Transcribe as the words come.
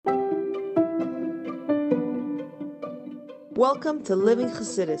Welcome to Living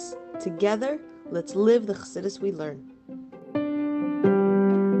Chassidus. Together, let's live the Chassidus we learn.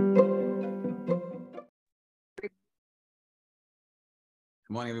 Good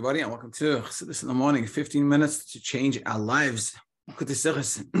morning, everybody, and welcome to Chassidus in the morning. 15 minutes to change our lives. Like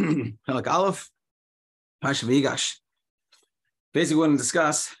Aleph, Vayigash. Basically, we're going to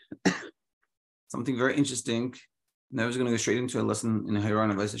discuss something very interesting. Now we're going to go straight into a lesson in Hayron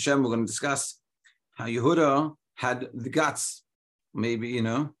of Hashem. We're going to discuss how Yehuda had the guts, maybe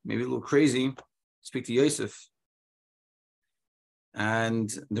a little crazy, speak to Yosef,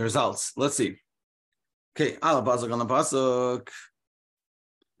 and the results. Let's see. Okay, Al Pasuk on the Pasuk.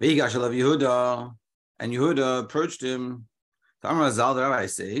 Vayigash of Yehuda, and Yehuda approached him. Tamar Zal, the rabbi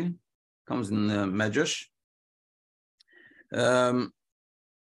say, comes in the Medrash.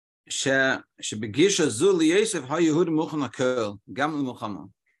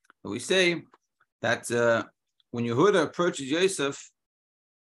 We say that when Yehuda approaches Yosef,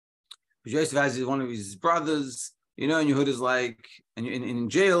 Yosef has one of his brothers, and Yehuda's like in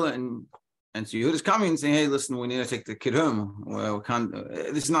jail, and so Yehuda's coming and saying, "Hey, listen, we need to take the kid home. Well, we can't.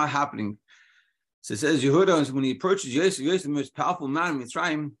 This is not happening." So it says Yehuda, when he approaches Yosef, Yosef, the most powerful man in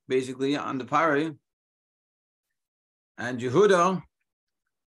Mitzrayim, basically on the Pari, and Yehuda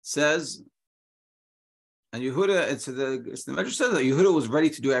says, and Yehuda, it's the Medrash says that Yehuda was ready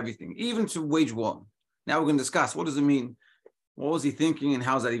to do everything, even to wage war. Now we're going to discuss what does it mean, what was he thinking, and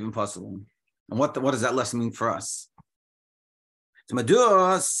how is that even possible, and what does that lesson mean for us? So, why do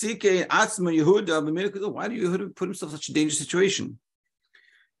Yehuda put himself in such a dangerous situation?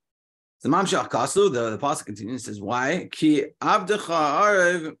 The Mamshach Kasu, the pasuk continues, says, why? Ki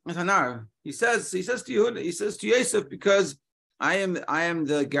avdecha arev. He says to Yehuda, he says to Yosef, because I am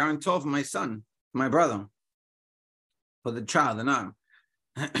the guarantor for my son, my brother, for the child, the Nar.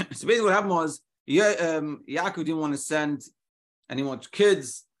 So basically what happened was, Yaakov didn't want to send any more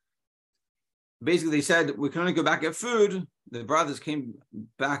kids. Basically they said, we can only go back and get food. The brothers came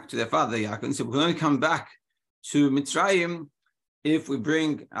back to their father, Yaakov, and said, we can only come back to Mitzrayim if we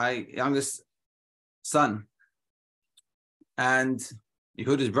bring our youngest son and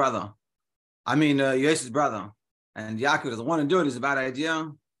Yehuda's brother. Yosef's brother. And Yaakov doesn't want to do it. It's a bad idea.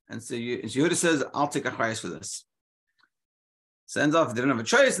 And so Yehuda says, I'll take a price for this. Sends off. They don't have a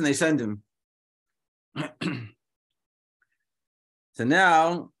choice, and they send him. So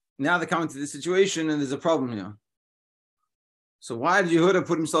now they're coming to this situation, and there's a problem here. So why did Yehuda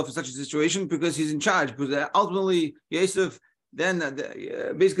put himself in such a situation? Because he's in charge. Because ultimately, Yosef, then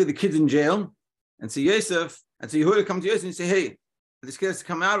basically the kid's in jail, and so Yehuda comes to Yosef and say, "Hey, this kid has to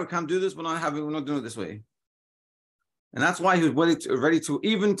come out. We can't do this. We're not doing it this way." And that's why he was ready to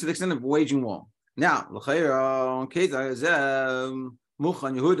even to the extent of waging war. Now,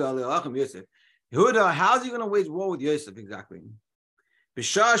 Yehuda, how's he going to wage war with Yosef exactly? When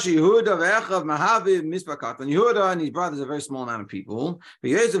Yehuda and his brothers are a very small amount of people, but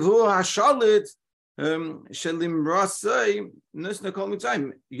Yosef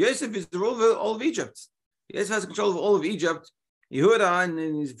Yosef is the ruler of all of Egypt. Yosef has control of all of Egypt. Yehuda and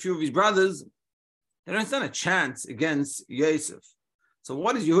a few of his brothers, they don't stand a chance against Yosef. So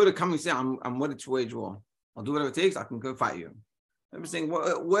what is Yehuda coming to say? I'm ready to wage war. I'll do whatever it takes. I can go fight you. I'm saying,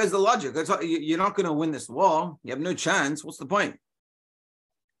 where's the logic? You're not going to win this war. You have no chance. What's the point?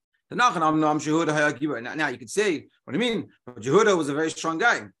 Now you could say, what do you mean? But Yehuda was a very strong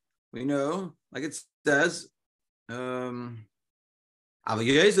guy. We know, like it says, but even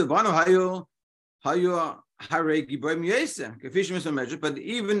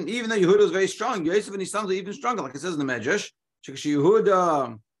though Yehuda was very strong, Yosef and his sons are even stronger, like it says in the Medrash.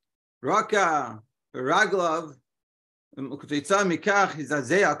 Yehuda, Raka, Raglav,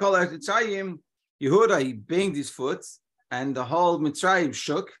 Yehuda, he banged his foot, and the whole Mitzrayim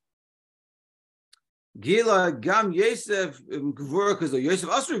shook. Gila Gam Yosef because Yosef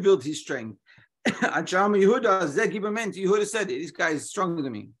also revealed his strength. Yehuda said, "This guy is stronger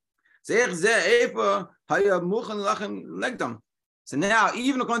than me." So now,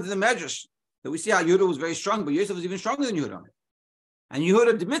 even according to the Medrash, that we see how Yehuda was very strong, but Yosef was even stronger than Yehuda, and Yehuda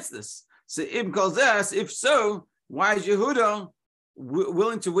admits this. So if so, why is Yehuda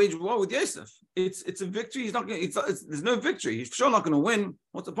willing to wage war with Yosef? It's a victory. He's not going. There's no victory. He's sure not going to win.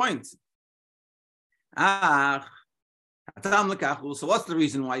 What's the point? So what's the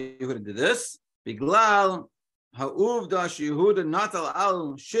reason why Yehuda did this? Biglal ha'uvda Yehuda natal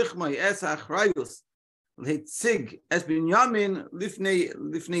al shichmai es ha'achrayus leitzig es Binyamin lifnei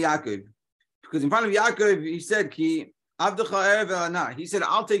Yaakov. Because in front of Yaakov, he said, "Ki avdecha erev ana." He said,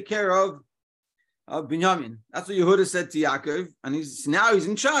 "I'll take care of Binyamin." That's what Yehuda said to Yaakov, and now he's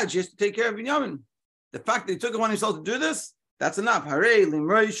in charge. He has to take care of Binyamin. The fact that he took it upon himself to do this, That's enough. Now you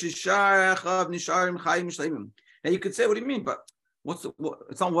could say, what do you mean? But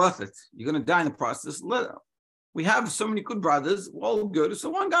it's not worth it. You're going to die in the process. We have so many good brothers, we're all good.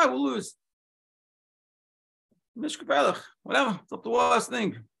 So one guy will lose. Whatever. It's not the worst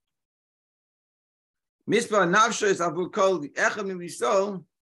thing. Mispa nafsho is avu kol echad mimisol.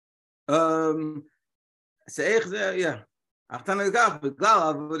 Yeah. Achtana gaf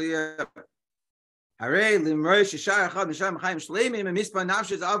beglal avu Hare limroy shishar echad mishar mechayim shleimim and mispa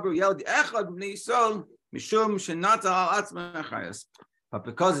nafsho is avu yel echad mimisol mishum shenata al atzma mechayas. But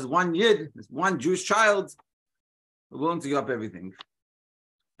because it's one yid, it's one Jewish child, we're willing to give up everything.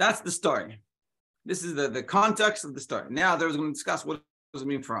 That's the story. This is the context of the story. Now there's going to discuss what does it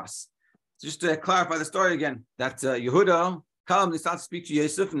mean for us. Just to clarify the story again, that Yehuda comes and starts to speak to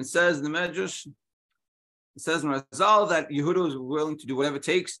Yosef, and it says in the Medrash, it says in Razal that Yehuda is willing to do whatever it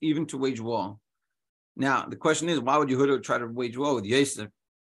takes, even to wage war. Now the question is, why would Yehuda try to wage war with Yosef?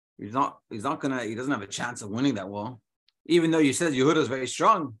 He doesn't have a chance of winning that war. Even though you said Yehuda is very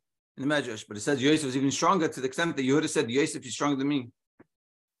strong in the Medrash, but it says Yosef is even stronger to the extent that Yehuda said, Yosef is stronger than me.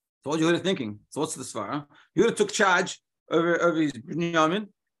 So what Yehuda thinking? So what's this for? Yehuda took charge over his Binyamin,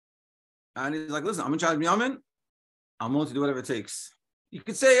 and he's like, listen, I'm in charge of Binyamin. I'm willing to do whatever it takes. You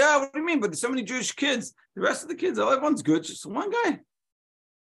could say, yeah, what do you mean? But there's so many Jewish kids. The rest of the kids, everyone's good. Just one guy.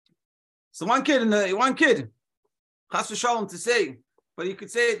 So one kid Chas v'shalom to say. But you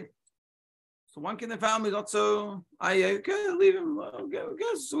could say, so one kid in the family is not so, okay, leave him. Okay,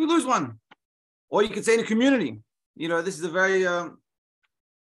 so we lose one. Or you could say in a community. This is a very,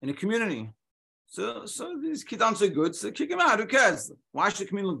 in a community. So these kids aren't so good, so kick him out. Who cares? Why should the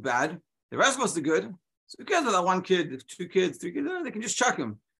community look bad? The rest of us are good. So who cares about that one kid, 2 kids, 3 kids? They can just chuck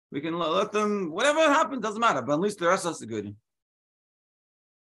him. We can let them, whatever happens, doesn't matter. But at least the rest of us are good.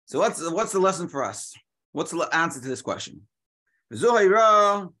 So what's the lesson for us? What's the answer to this question? This is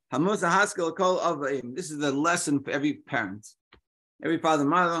the lesson for every parent, every father and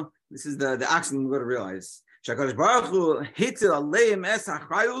mother. This is the action we've got to realize.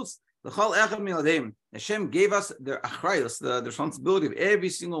 Hashem gave us the achrayus, the responsibility of every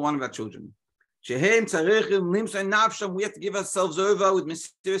single one of our children. We have to give ourselves over with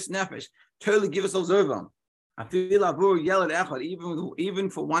mysterious nefesh, totally give ourselves over. Even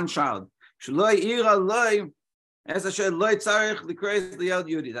for one child. That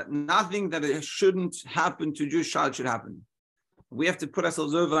nothing that shouldn't happen to a Jewish child should happen. We have to put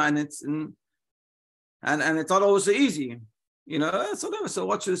ourselves over, and it's not always so easy. So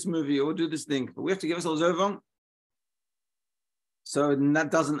watch this movie or do this thing, but we have to give ourselves over. So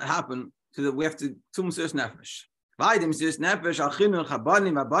that doesn't happen. So that we have to serious nefesh. Having serious nefesh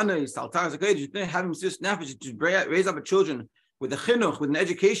to raise up our children with a chinuch, with an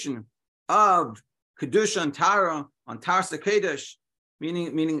education of kedusha and tara, on Taras HaKodesh,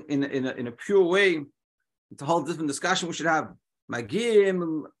 meaning in a pure way. It's a whole different discussion we should have.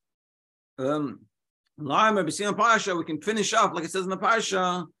 Magim, we can finish up like it says in the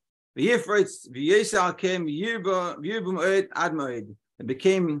parasha. It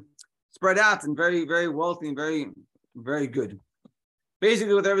became spread out and very, very wealthy and very, very good.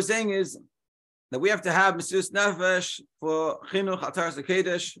 Basically, what they were saying is that we have to have Mesiras Nefesh for Chinuch, Taras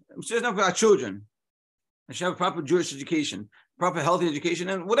HaKodesh, Mesiras Nefesh for our children. And should have a proper Jewish education, proper healthy education,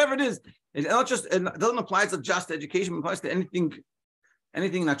 and whatever it is. It doesn't apply to just education, it applies to anything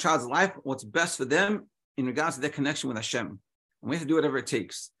in a child's life, what's best for them in regards to their connection with Hashem. And we have to do whatever it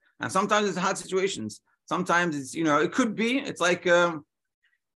takes. And sometimes it's hard situations. Sometimes it's, it could be, it's like,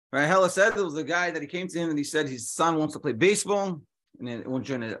 Rahela said there was a guy that he came to him and he said his son wants to play baseball and he wants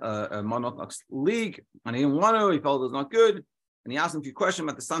to join a monocox league, and he didn't want to, he felt it was not good. And he asked him a few questions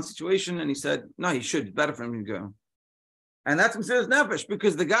about the son's situation, and he said, no, he should, it's better for him to go. And that's Mesiras Nefesh,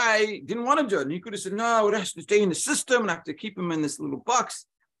 because the guy didn't want him to. And he could have said, no, it has to stay in the system and I have to keep him in this little box.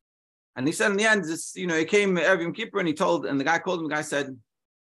 And he said in the end, he came every Yom Kippur and the guy called him, the guy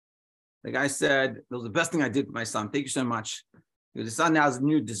said, that was the best thing I did for my son. Thank you so much. Because the son now has a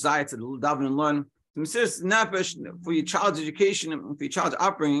new desire to daven and learn. Mesiras Nefesh for your child's education and for your child's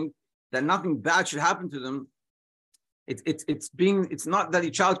upbringing, that nothing bad should happen to them. It's not that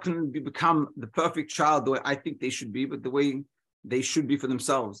your child couldn't become the perfect child the way I think they should be, but the way they should be for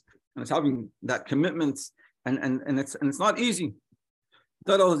themselves. And it's having that commitment, and it's not easy. It's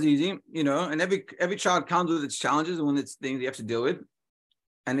not always easy, and every child comes with its challenges and when it's things you have to deal with.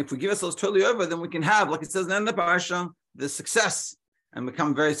 And if we give ourselves totally over, then we can have, like it says in the end of the parasha, the success and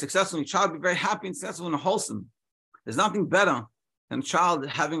become very successful. Your child be very happy and successful and wholesome. There's nothing better than a child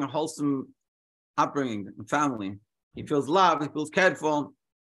having a wholesome upbringing and family. He feels loved, he feels cared for,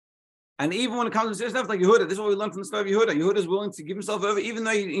 And even when it comes to serious stuff like Yehuda, this is what we learned from the story of Yehuda. Yehuda is willing to give himself over, even though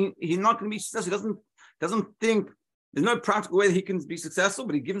he's not going to be successful. He doesn't think there's no practical way that he can be successful,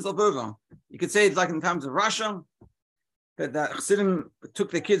 but he gives himself over. You could say it's like in times of Russia, that Chassidim took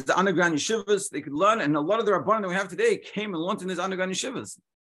their kids to underground yeshivas, they could learn, and a lot of the Rabbanim that we have today came and learned in these underground yeshivas.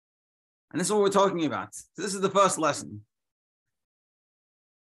 And this is what we're talking about. So this is the first lesson.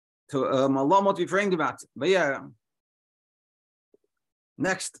 To Allah what we're praying about. But yeah,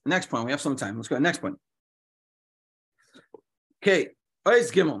 next point. We have some time. Let's go. Next point. Okay.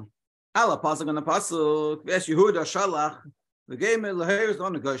 Ois Gimel. Allah pasuk on the pasuk. Ves Yehuda Shalach. The game is Laheris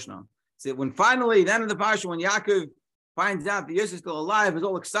on the Goshna. See, when finally, the end of the parsha, when Yaakov finds out that Yosef is still alive, is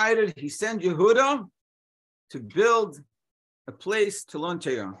all excited, he sends Yehuda to build a place to learn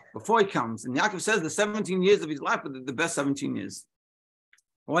Torah before he comes. And Yaakov says the 17 years of his life were the best 17 years.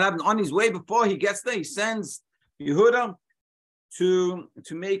 What happens on his way before he gets there? He sends Yehuda to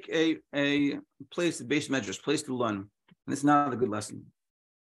make a place, a base medrash, place to learn. And this is not a good lesson.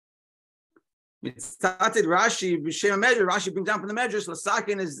 It started Rashi brings down from the medrash.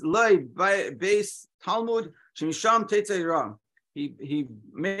 Lasakin is live by base Talmud. Shemisham Tetzayra. He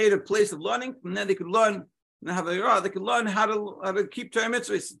made a place of learning, and then they could learn. And have a they could learn how to keep Torah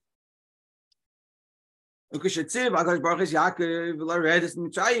mitzvahs.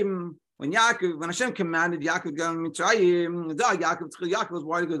 When Hashem commanded Yaakov to go to Mitzrayim, Yaakov was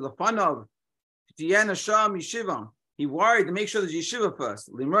worried to go to the fun of he worried to make sure there's yeshiva first.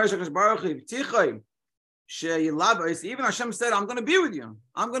 Even Hashem said, I'm going to be with you.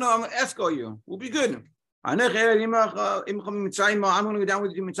 I'm going to escort you. We'll be good. I'm going to go down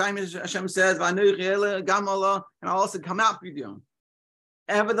with you. Hashem says, and I'll also come out with you.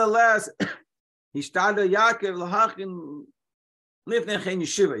 Nevertheless, he started Yaakov lifnei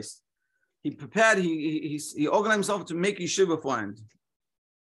yeshivas. He prepared. He organized himself to make yeshiva for him.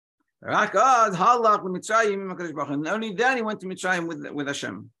 And only then he went to Mitzrayim with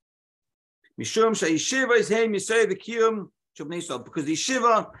Hashem. Mishum she'yeshiva is hey misay the kiyum shabnei Yisrael, because the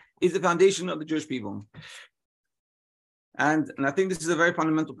yeshiva is the foundation of the Jewish people. And I think this is a very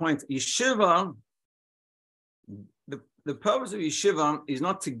fundamental point. Yeshiva, the purpose of yeshiva is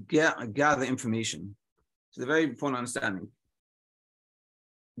not to gather information. It's a very important understanding.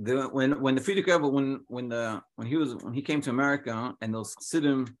 When the Frierdiker Rebbe, when he came to America and those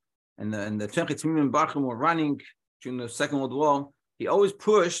Chassidim and the Tenchet Tzimim and Bachim were running during the Second World War, he always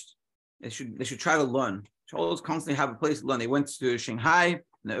pushed they should try to learn. Should always constantly have a place to learn. They went to Shanghai and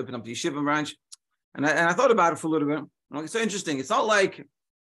they opened up the yeshiva branch, and I thought about it for a little bit. It's so interesting. It's not like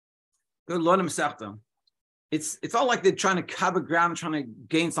go learn a Masechta. It's not like they're trying to cover ground, trying to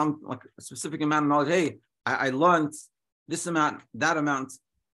gain some like a specific amount of knowledge. Hey, I learned this amount, that amount.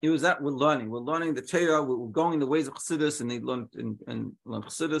 It was that we're learning. We're learning the Torah. We're going the ways of Chassidus, and they learn and learn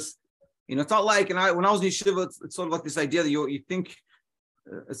Chassidus. It's not like, when I was in yeshiva, it's sort of like this idea that you think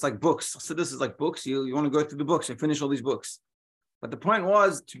it's like books. Chassidus is like books. You want to go through the books and finish all these books. But the point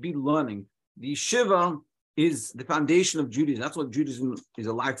was to be learning. The yeshiva is the foundation of Judaism. That's what Judaism is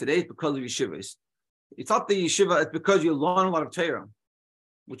alive today. It's because of yeshivas. It's not the yeshiva. It's because you learn a lot of Torah,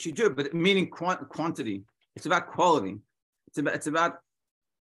 which you do, but meaning quantity. It's about quality. It's about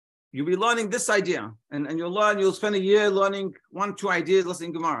you'll be learning this idea, and you'll spend a year learning 1-2 ideas,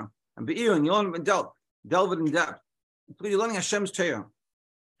 listening Gemara. And you'll learn and delve it in depth. Because you're learning Hashem's Torah.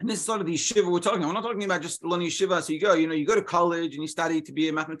 And this is sort of the yeshiva we're talking about. We're not talking about just learning yeshiva. So you go to college and you study to be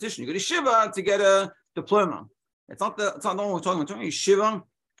a mathematician. You go to yeshiva to get a diploma. It's not what we're talking about. We're talking about yeshiva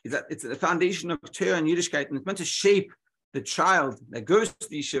is that it's the foundation of Torah and Yiddishkeit, and it's meant to shape the child that goes to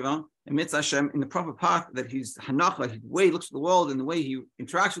the yeshiva and meets Hashem in the proper path, that he's hanacha, the way he looks at the world and the way he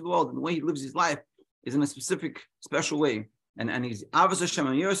interacts with the world and the way he lives his life is in a specific, special way. And he's Avos Hashem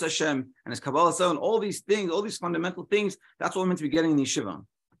and Yiras Hashem and his Kabbalah and all these things, all these fundamental things, that's what we're meant to be getting in the yeshiva. And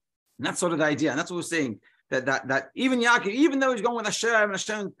that's sort of the idea. And that's what we're saying. That even Yaakov, even though he's going with Hashem and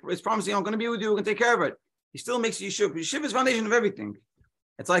Hashem is promising, I'm going to be with you, we're going to take care of it, he still makes yeshiva. Yeshiva is the foundation of everything.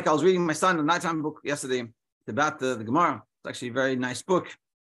 It's like I was reading my son a nighttime book yesterday about the Gemara. It's actually a very nice book.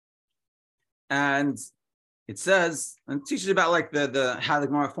 And it says, and it teaches about like the how the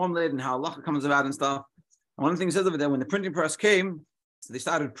Gemara formulated and how halacha comes about and stuff. And one of the things it says over there, when the printing press came, so they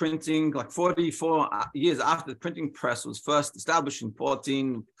started printing like 44 years after the printing press was first established in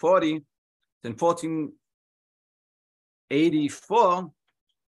 1440. Then 1484,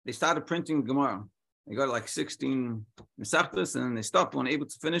 they started printing Gemara. They got like 16 Masechtas, and then they stopped, weren't able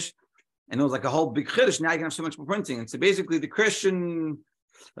to finish. And it was like a whole big chiddush. Now you can have so much more printing. And so basically the Christian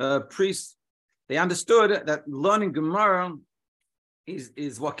priests, they understood that learning Gemara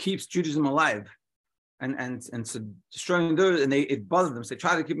is what keeps Judaism alive. and so destroying those, and it bothered them. So they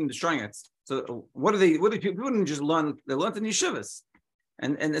try to keep them destroying it. So what do people didn't just learn? They learned in yeshivas,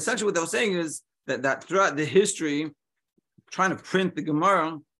 and essentially what they were saying is that throughout the history, trying to print the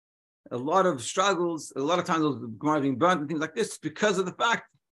Gemara, a lot of struggles, a lot of times the Gemara being burnt and things like this, because of the fact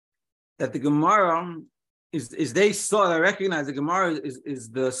that the Gemara is they saw, they recognize the Gemara is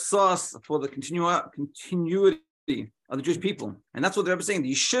the source for the continuity of the Jewish people, and that's what they're saying.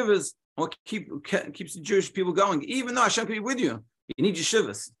 The yeshivas what keeps the Jewish people going, even though Hashem can be with you. You need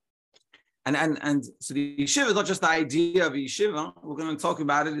yeshivas, and so the yeshiva is not just the idea of a yeshiva. We're going to talk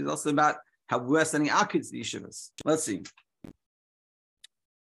about it. It's also about how we're sending our kids to the yeshivas. Let's see.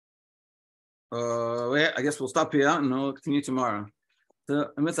 I guess we'll stop here and we'll continue tomorrow.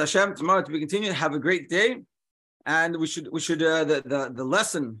 So, Mitzvah Hashem, tomorrow to be continued. Have a great day, and we should the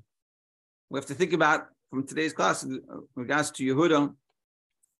lesson we have to think about from today's class in regards to Yehuda,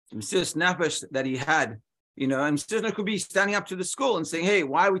 the Mesiras Nefesh that he had. And Mesiras Nefesh could be standing up to the school and saying, "Hey,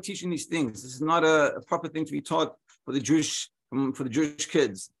 why are we teaching these things? This is not a proper thing to be taught for the Jewish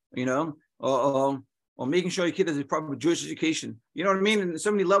kids." Or making sure your kid has a proper Jewish education. You know what I mean? And so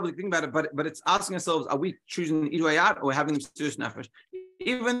many levels to think about it, but it's asking ourselves, are we choosing the easy way out or having the Mesiras Nefesh?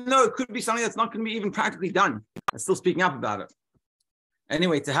 Even though it could be something that's not going to be even practically done, I'm still speaking up about it.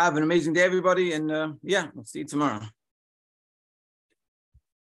 Anyway, to have an amazing day, everybody, and we'll see you tomorrow.